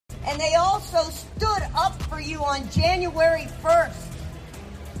And they also stood up for you on January 1st.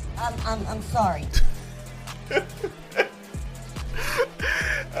 I'm sorry.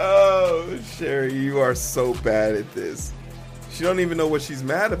 Oh, Sherry, you are so bad at this. She don't even know what she's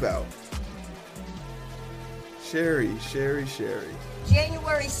mad about. Sherry.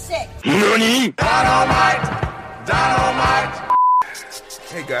 January 6th. NANI? Dynamite!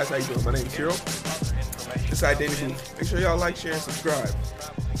 Hey guys, how you doing? My name is Hero. This is Identity Booth. Make sure y'all like, share, and subscribe.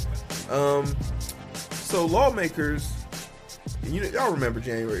 So lawmakers, y'all remember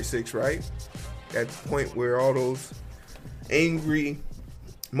January 6th, right? At the point where all those angry,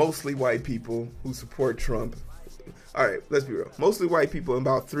 mostly white people who support Trump. All right, let's be real. Mostly white people and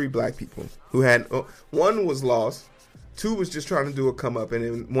about 3 black people who had, one was lost, 2 was just trying to do a come up, and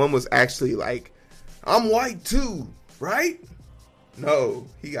then 1 was actually like, I'm white too, right? No,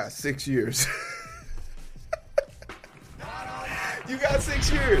 he got 6 years. You got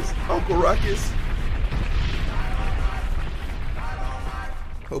 6 years, Uncle Ruckus.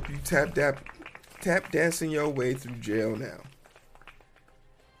 Hope you tap dancing your way through jail now.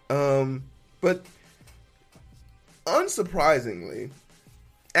 But unsurprisingly,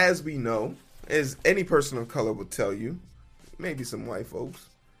 as we know, as any person of color would tell you, maybe some white folks,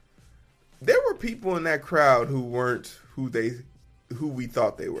 there were people in that crowd who weren't who we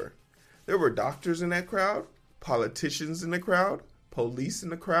thought they were. There were doctors in that crowd, politicians in the crowd, police in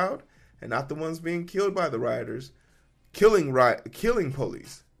the crowd, and not the ones being killed by the rioters, killing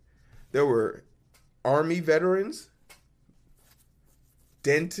police. There were Army veterans,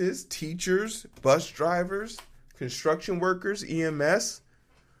 dentists, teachers, bus drivers, construction workers, EMS,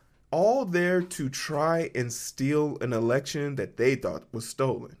 all there to try and steal an election that they thought was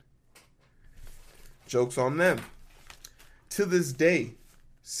stolen. Joke's on them. To this day,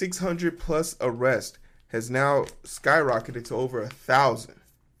 600 plus arrests has now skyrocketed to over 1,000.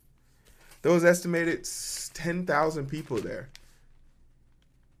 There was estimated 10,000 people there.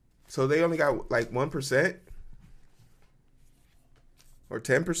 So they only got like 1% or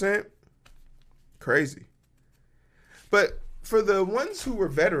 10%. Crazy. But for the ones who were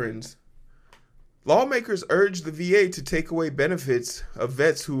veterans, lawmakers urged the VA to take away benefits of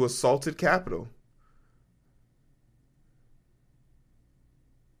vets who assaulted Capitol.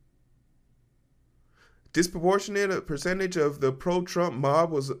 Disproportionate percentage of the pro-Trump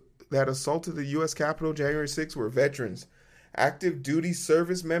mob that assaulted the U.S. Capitol January 6th were veterans. Active duty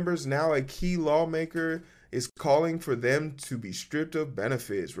service members, now a key lawmaker, is calling for them to be stripped of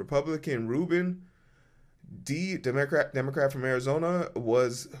benefits. Republican Ruben D., Democrat from Arizona,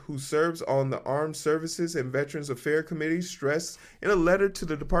 who serves on the Armed Services and Veterans Affairs Committee, stressed in a letter to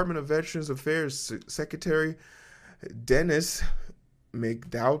the Department of Veterans Affairs Secretary Dennis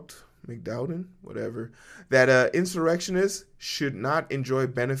McDowden, that insurrectionists should not enjoy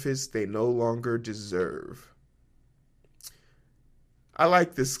benefits they no longer deserve. I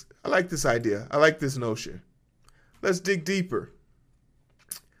like this idea. I like this notion. Let's dig deeper.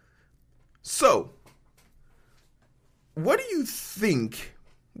 So, what do you think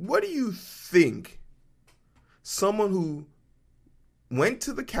someone who went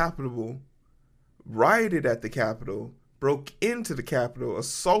to the Capitol, rioted at the Capitol, broke into the Capitol,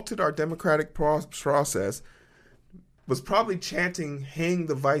 assaulted our democratic process, was probably chanting, "Hang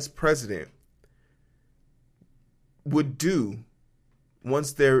the vice president," would do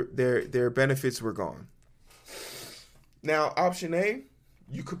once their benefits were gone? Now, option A,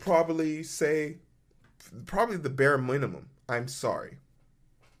 you could probably say, probably the bare minimum, I'm sorry.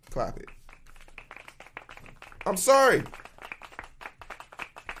 Clap it. I'm sorry.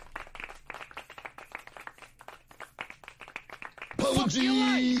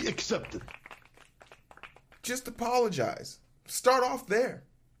 Apology accepted. Just apologize. Start off there.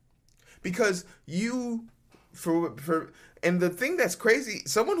 Because and the thing that's crazy,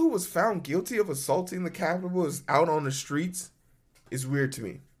 someone who was found guilty of assaulting the Capitol is out on the streets is weird to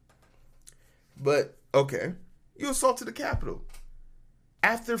me. But, okay, you assaulted the Capitol.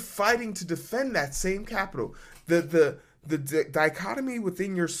 After fighting to defend that same Capitol, the dichotomy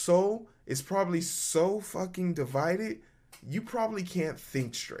within your soul is probably so fucking divided, you probably can't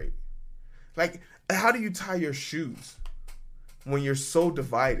think straight. Like, how do you tie your shoes when you're so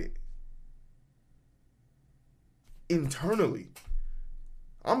divided? Internally,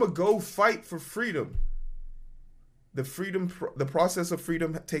 I'm gonna go fight for freedom. The process of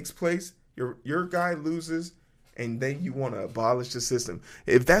freedom takes place. Your guy loses, and then you want to abolish the system.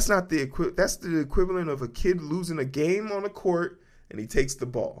 If that's not that's the equivalent of a kid losing a game on a court, and he takes the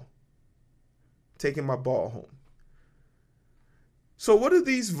ball, taking my ball home. So what do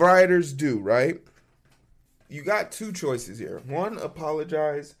these rioters do, right? You got 2 choices here. 1,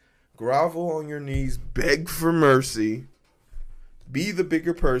 apologize. grovel on your knees, beg for mercy, be the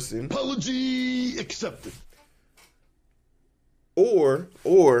bigger person, Apology accepted.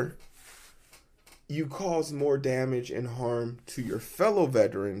 or you cause more damage and harm to your fellow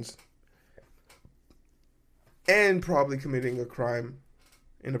veterans and probably committing a crime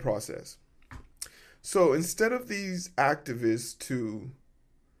in the process. So instead of these activists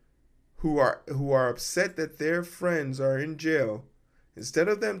who are upset that their friends are in jail, instead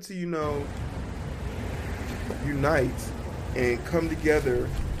of them to, unite and come together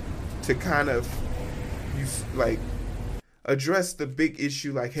to kind of address the big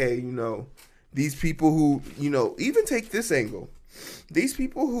issue, like, hey, these people who, even take this angle. These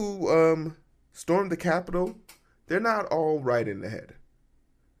people who stormed the Capitol, they're not all right in the head.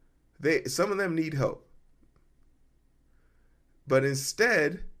 Some of them need help. But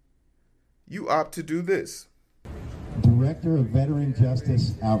instead, you opt to do this. Director of Veteran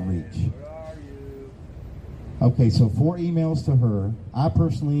Justice Outreach. Okay, so 4 emails to her. I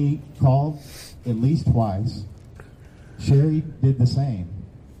personally called at least twice. Sherry did the same.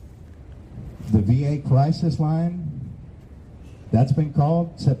 The VA crisis line, that's been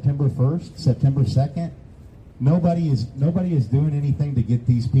called September 1st, September 2nd. Nobody is doing anything to get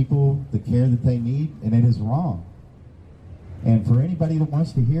these people the care that they need, and it is wrong. And for anybody that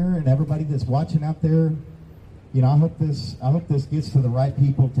wants to hear, and everybody that's watching out there, I hope this gets to the right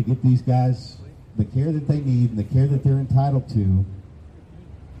people to get these guys the care that they need and the care that they're entitled to.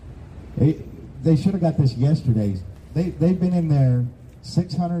 They should have got this yesterday. They've been in there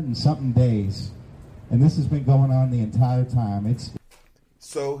 600 and something days, and this has been going on the entire time.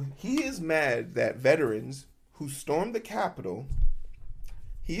 So he is mad that veterans who stormed the Capitol,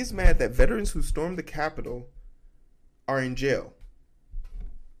 are in jail.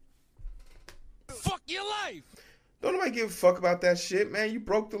 Fuck your life. Don't nobody give a fuck about that shit, man. You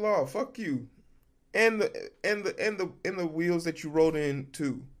broke the law. Fuck you. And the wheels that you rode in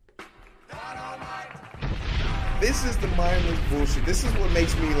too. This is the mindless bullshit. This is what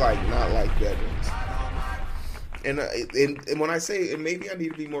makes me not like veterans. And when I say, and maybe I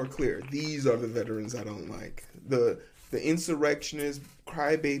need to be more clear, these are the veterans I don't like. The insurrectionist,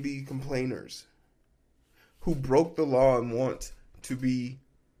 crybaby complainers who broke the law and want to be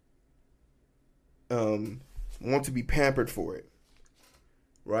pampered for it.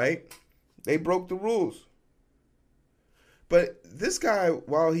 Right? They broke the rules. But this guy,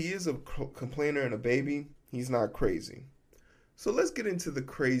 while he is a complainer and a baby, he's not crazy. So let's get into the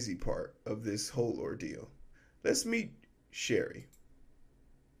crazy part of this whole ordeal. Let's meet Sherry.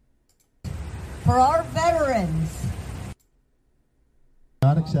 For our veterans.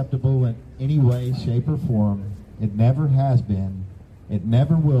 Not acceptable in any way, shape, or form. It never has been. It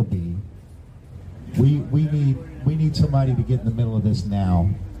never will be. We need somebody to get in the middle of this now.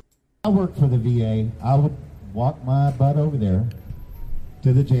 I work for the VA. I would walk my butt over there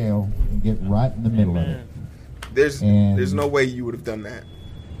to the jail and get right in the middle of it. There's no way you would have done that.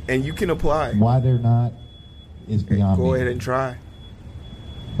 And you can apply. Why they're not is beyond me. Go ahead and try.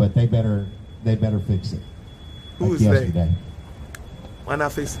 But they better fix it. Who is yesterday. they? Why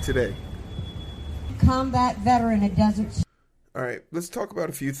not fix it today? Combat veteran, it doesn't. All right, let's talk about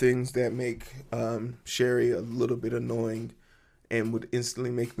a few things that make Sherry a little bit annoying and would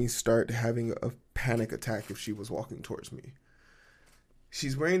instantly make me start having a panic attack if she was walking towards me.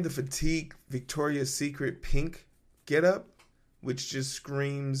 She's wearing the fatigue Victoria's Secret pink getup, which just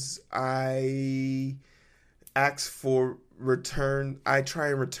screams, I ask for return. I try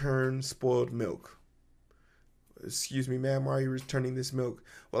and return spoiled milk. Excuse me, ma'am, why are you returning this milk?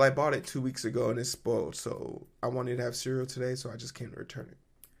 Well, I bought it 2 weeks ago and it's spoiled, so I wanted to have cereal today, so I just came to return it.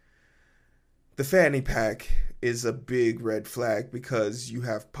 The fanny pack is a big red flag because you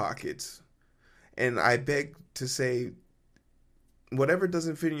have pockets. And I beg to say, whatever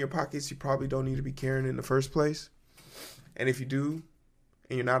doesn't fit in your pockets, you probably don't need to be carrying in the first place. And if you do,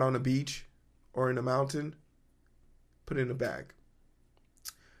 and you're not on a beach or in a mountain, put it in a bag.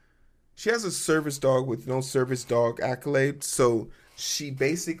 She has a service dog with no service dog accolade, so she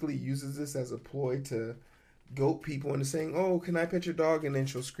basically uses this as a ploy to goat people into saying, oh, can I pet your dog? And then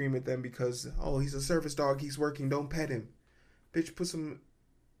she'll scream at them because, oh, he's a service dog, he's working, don't pet him. Bitch, put some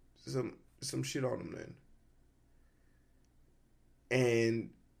shit on him then.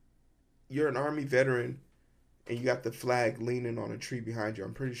 And you're an Army veteran and you got the flag leaning on a tree behind you.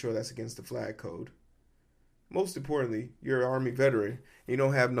 I'm pretty sure that's against the flag code. Most importantly, you're an Army veteran. You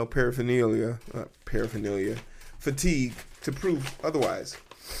don't have no fatigue to prove otherwise.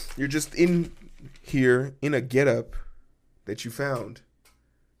 You're just in here in a getup that you found,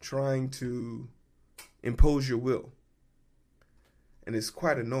 trying to impose your will. And it's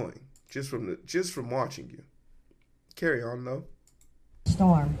quite annoying. just from watching you. Carry on though.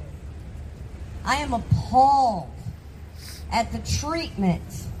 Storm. I am appalled at the treatment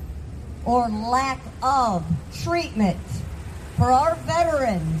or lack of treatment for our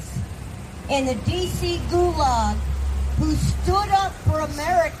veterans in the D.C. Gulag who stood up for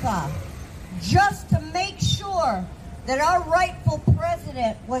America just to make sure that our rightful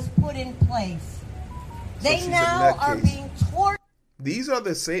president was put in place. They now are being tortured. These are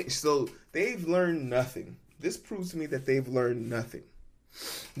the same. So they've learned nothing. This proves to me that they've learned nothing.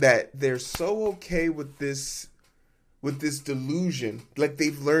 That they're so okay with this delusion. Like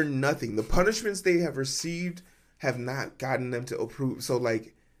they've learned nothing. The punishments they have received have not gotten them to approve. So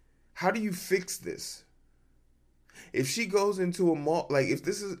like, how do you fix this? If she goes into a mall, like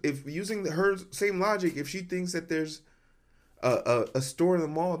if using her same logic, if she thinks that there's a store in the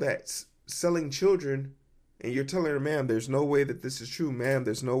mall that's selling children, and you're telling her, ma'am, there's no way that this is true, ma'am,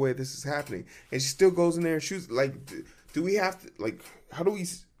 there's no way this is happening, and she still goes in there and shoots, like, do we have to, like, how do we,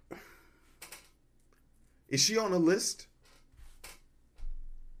 is she on a list?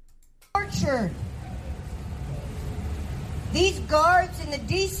 Tortured. These guards in the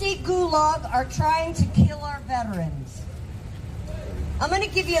D.C. Gulag are trying to kill our veterans. I'm going to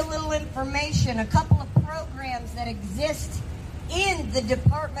give you a little information, a couple of programs that exist in the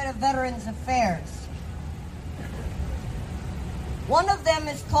Department of Veterans Affairs. One of them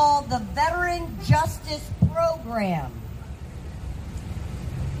is called the Veteran Justice Program.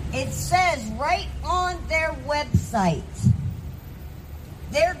 It says right on their website,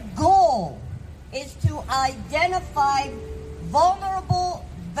 their goal is to identify vulnerable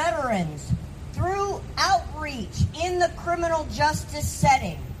veterans through outreach in the criminal justice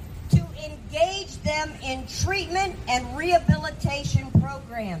setting, to engage them in treatment and rehabilitation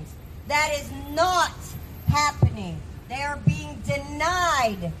programs. That is not happening. They are being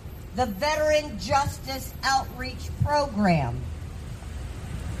denied the Veteran Justice Outreach Program.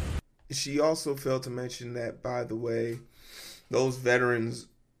 She also failed to mention that, by the way, those veterans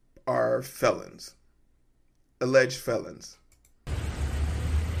are felons, alleged felons.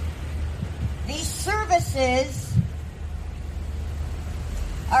 These services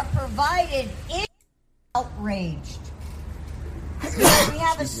are provided in outraged. We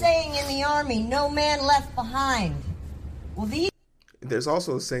have a saying in the Army, no man left behind. Well, there's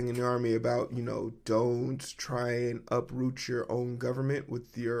also a saying in the Army about, don't try and uproot your own government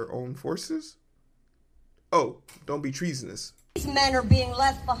with your own forces. Oh, don't be treasonous. These men are being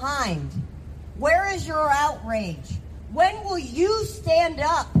left behind. Where is your outrage? When will you stand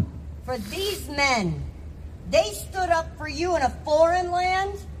up for these men? They stood up for you in a foreign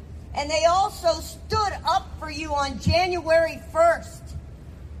land, and they also stood up for you on January 1st.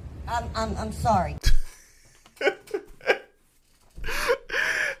 I'm sorry.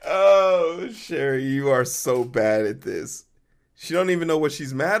 Oh, Sherry, you are so bad at this. She don't even know what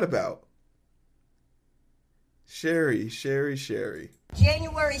she's mad about. Sherry. January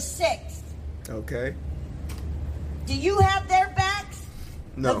 6th. Okay. Do you have their backs?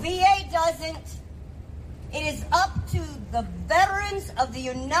 No. The VA doesn't. It is up to the veterans of the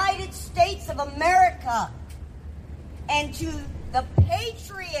United States of America and to the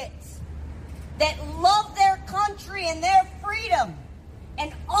patriots that love their country and their freedom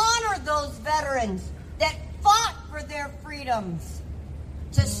and honor those veterans that fought for their freedoms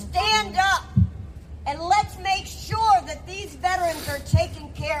to stand up, and let's make sure that these veterans are taken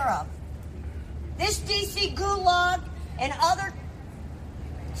care of. This D.C. Gulag and other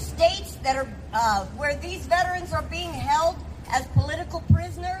states that are where these veterans are being held as political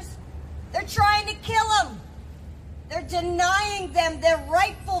prisoners, they're trying to kill them. They're denying them their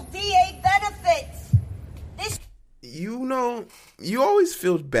rightful VA benefits. You always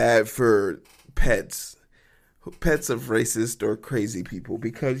feel bad for pets of racist or crazy people,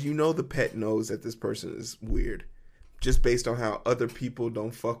 because the pet knows that this person is weird just based on how other people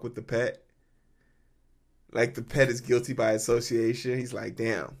don't fuck with the pet. Like, the pet is guilty by association. He's like,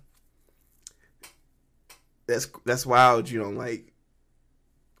 damn, that's wild. You don't like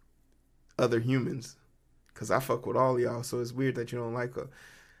other humans, because I fuck with all y'all, so it's weird that you don't like her.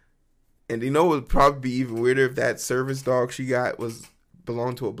 And it would probably be even weirder if that service dog she got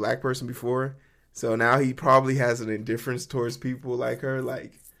belonged to a black person before. So now he probably has an indifference towards people like her.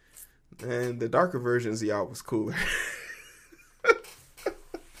 Like, and the darker versions of y'all was cooler.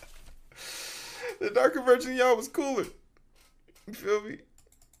 The darker version of y'all was cooler. You feel me?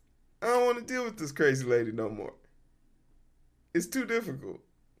 I don't want to deal with this crazy lady no more. It's too difficult.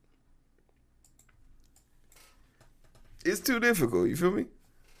 You feel me?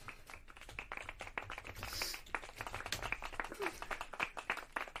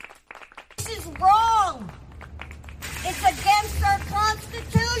 is wrong. It's against our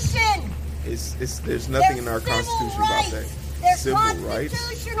Constitution. There's nothing in our Constitution about that. Their Civil rights.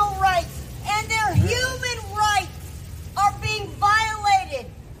 constitutional rights and their human rights are being violated.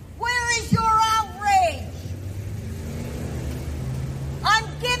 Where is your outrage? I'm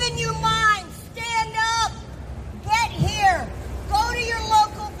giving you mine. Stand up. Get here. Go to your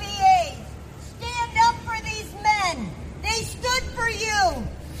local VAs. Stand up for these men. They stood for you.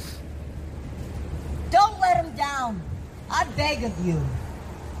 Don't let them down. I beg of you.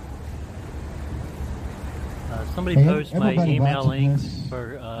 Somebody Hey, post my everybody email watching link this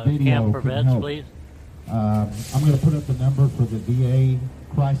for video Camp for can Vets, help. please. I'm going to put up the number for the VA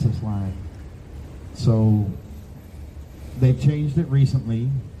crisis line. So they've changed it recently.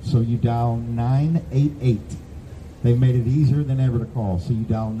 So you dial 988. They've made it easier than ever to call. So you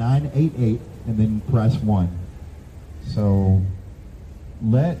dial 988 and then press 1. So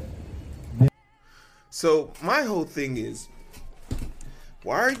So my whole thing is,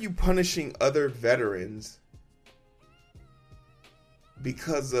 why are you punishing other veterans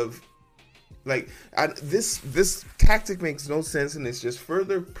because of, like, this tactic makes no sense, and it's just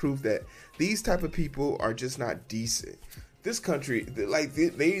further proof that these type of people are just not decent. This country, like,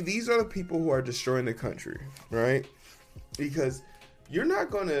 these are the people who are destroying the country, right? Because you're not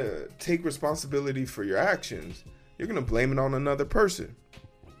going to take responsibility for your actions. You're going to blame it on another person,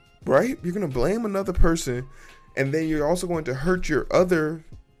 right? You're going to blame another person, and then you're also going to hurt the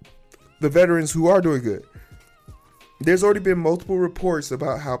veterans who are doing good. There's already been multiple reports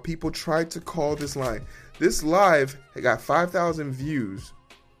about how people tried to call this line. This live got 5,000 views,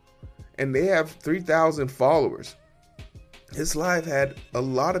 and they have 3,000 followers. This live had a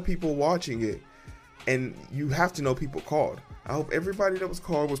lot of people watching it, and you have to know people called. I hope everybody that was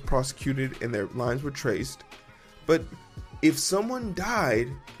called was prosecuted and their lines were traced. But if someone died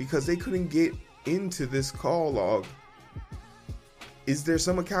because they couldn't get into this call log, is there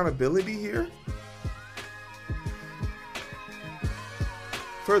some accountability here?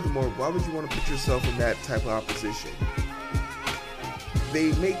 Furthermore, why would you want to put yourself in that type of opposition?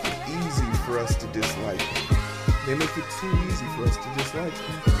 They make it easy for us to dislike them. They make it too easy for us to dislike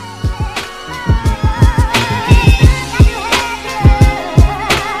them.